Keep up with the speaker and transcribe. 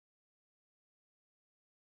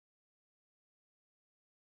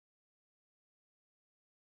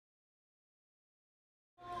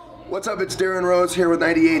What's up, it's Darren Rose here with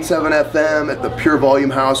 98.7 FM at the Pure Volume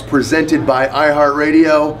House, presented by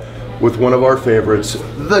iHeartRadio with one of our favorites,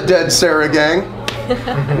 the Dead Sara Gang.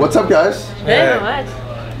 What's up, guys? Hey, not much.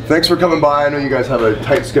 Thanks for coming by. I know you guys have a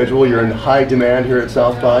tight schedule. You're in high demand here at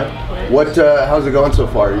South by. How's it going so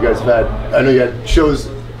far? You guys have had, I know you had shows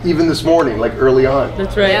even this morning, like early on.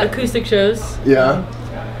 That's right, yeah. Acoustic shows. Yeah.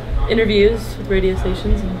 Interviews with radio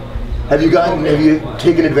stations. Have you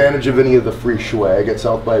taken advantage of any of the free swag at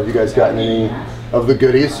South by? Have you guys gotten any of the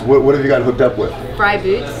goodies? What have you got hooked up with? Fry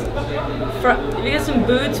boots. We got some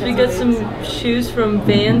boots, we got some shoes from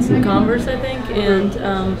Vans and Converse, I think, and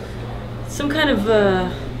some kind of,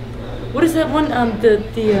 what is that one,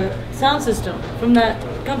 the sound system from that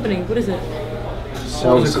company, what is it?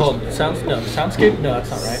 What was it called? Soundscape? No, that's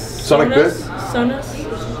not right. Sonic Bit? Sonos?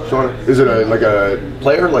 Is it like a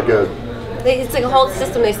player, It's like a whole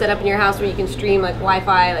system they set up in your house where you can stream like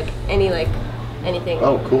Wi-Fi, like anything.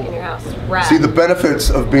 Oh, cool. In your house. Rad. See, the benefits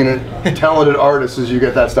of being a talented artist is you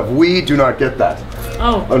get that stuff. We do not get that.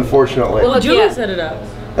 Oh. Unfortunately. Well, Julia set it up.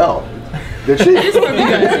 Oh. Did she? It is from you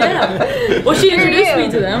guys, yeah. Well, she introduced me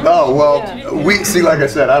to them. Oh, well, we see, like I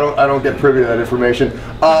said, I don't get privy to that information.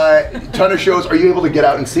 Ton of shows. Are you able to get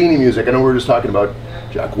out and see any music? I know we were just talking about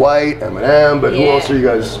Jack White, Eminem, but who else are you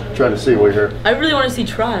guys trying to see while you're here? I really want to see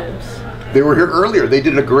Tribes. They were here earlier. They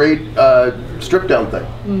did a great strip down thing.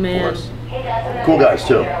 Man. For us. Cool guys,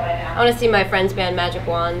 too. I want to see my friend's band Magic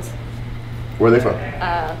Wands. Where are they from?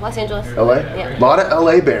 Los Angeles. LA? Yeah. A lot of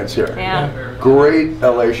LA bands here. Yeah. Great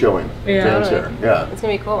LA showing. Yeah. Bands Totally. here. Yeah. It's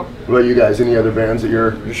going to be cool. What about you guys? Any other bands that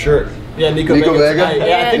you're... Sure. Yeah, Nico Vega? Tonight.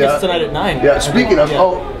 Yeah, I think it's tonight at 9. Yeah, speaking of,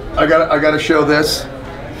 I got to show this.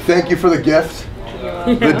 Thank you for the gift.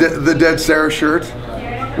 The Dead Sara shirt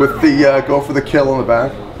with the Go for the Kill on the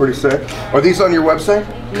back. Pretty sick. Are these on your website?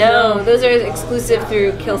 No, those are exclusive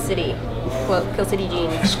through Kill City. Well, Kill City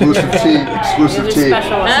Jeans. Exclusive tee. Exclusive Those are tee.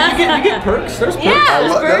 special ones. You get perks. There's perks. Yeah,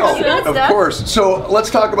 there's perks. You got Of stuff. course. So let's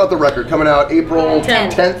talk about the record coming out April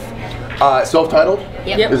 10th. Self-titled?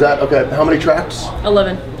 Yep. Is that okay? How many tracks?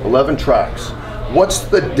 11. 11 tracks. What's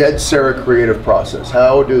the Dead Sara creative process?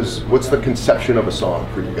 What's the conception of a song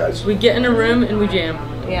for you guys? We get in a room and we jam.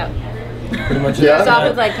 Yeah. Pretty much. Starts off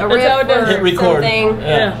with like a riff how it does. or Hit record. something.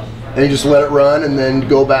 Yeah. And you just let it run and then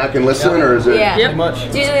go back and listen, or is it? Yeah. Pretty much.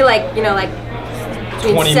 It's usually like,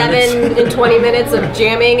 between 20 7 minutes. and 20 minutes of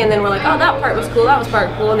jamming, and then we're like, oh, that part was cool, that was part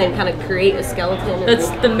cool, and then kind of create a skeleton. That's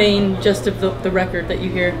the main gist of the record that you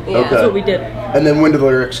hear. Yeah. Okay. That's what we did. And then when do the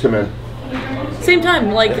lyrics come in? Same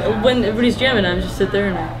time, like when everybody's jamming, I just sit there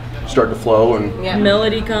and Start to flow and. Yeah.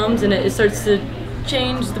 melody comes and it starts to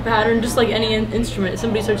change the pattern, just like any instrument.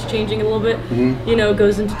 Somebody starts changing a little bit, it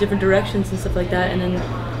goes into different directions and stuff like that, and then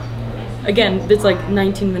again, it's like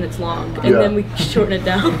 19 minutes long, and then we shorten it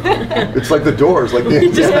down. It's like the Doors, like the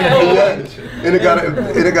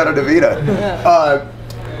Inagata-Davida.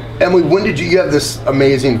 Emily, when did you have this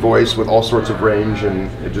amazing voice with all sorts of range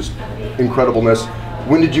and just incredibleness?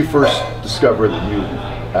 When did you first discover that you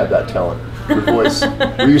had that talent? Your voice.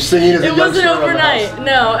 Were you singing as a It youngster wasn't around the overnight. house?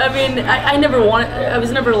 No, I mean, I never wanted. I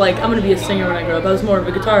was never like, I'm gonna be a singer when I grow up. I was more of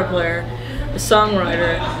a guitar player, a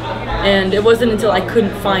songwriter, and it wasn't until I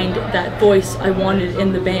couldn't find that voice I wanted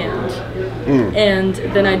in the band, and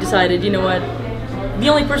then I decided, you know what, the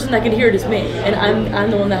only person that can hear it is me, and I'm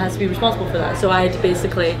the one that has to be responsible for that. So I had to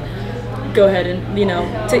basically go ahead and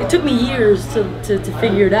it took me years to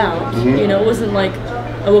figure it out. It wasn't like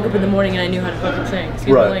I woke up in the morning and I knew how to fucking sing.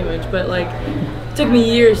 Excuse my language, but like it took me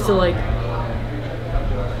years to like.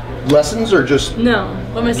 Lessons or just No,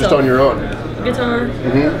 by myself. just on your own? Guitar,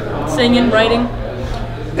 singing, writing.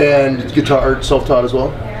 And guitar self-taught as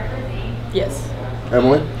well? Yes.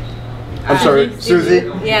 Emily? I'm sorry, Susie?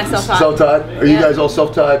 Yeah, self-taught. Self-taught? Are you guys all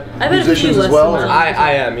self-taught I've had a few musicians as well? lessons.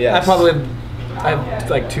 I am, yes. I have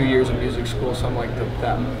like 2 years of music school, so I'm like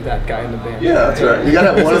that guy in the band. Yeah, that's right. You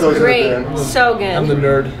gotta have one of those Great. in the band. So good. I'm the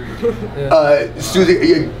nerd. Susie,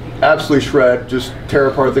 you absolutely shred, just tear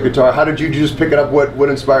apart the guitar. How did you just pick it up? What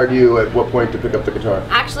inspired you at what point to pick up the guitar?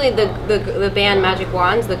 Actually, the band Magic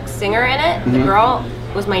Wands, the singer in it, the girl,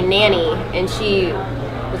 was my nanny, and she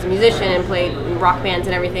was a musician and played in rock bands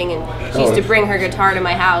and everything, and she used to bring her guitar to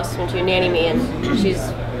my house when she would nanny me, and she's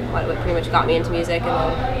what pretty much got me into music, and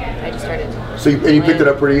then I just started. So you picked it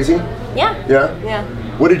up pretty easy? Yeah. Yeah? Yeah.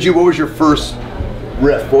 What was your first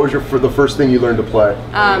riff? What was the first thing you learned to play?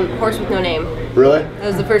 Horse with No Name. Really? That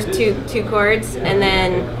was the first two chords, and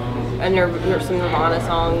then some Nirvana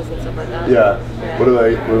songs and stuff like that. Yeah. What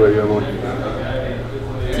about you, Emily?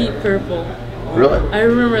 Deep Purple. Really? I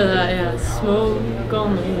remember that, yeah. Smoke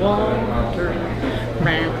on the water.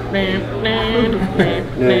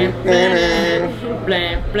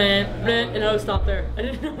 And I would stop there. I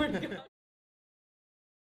didn't know where to go.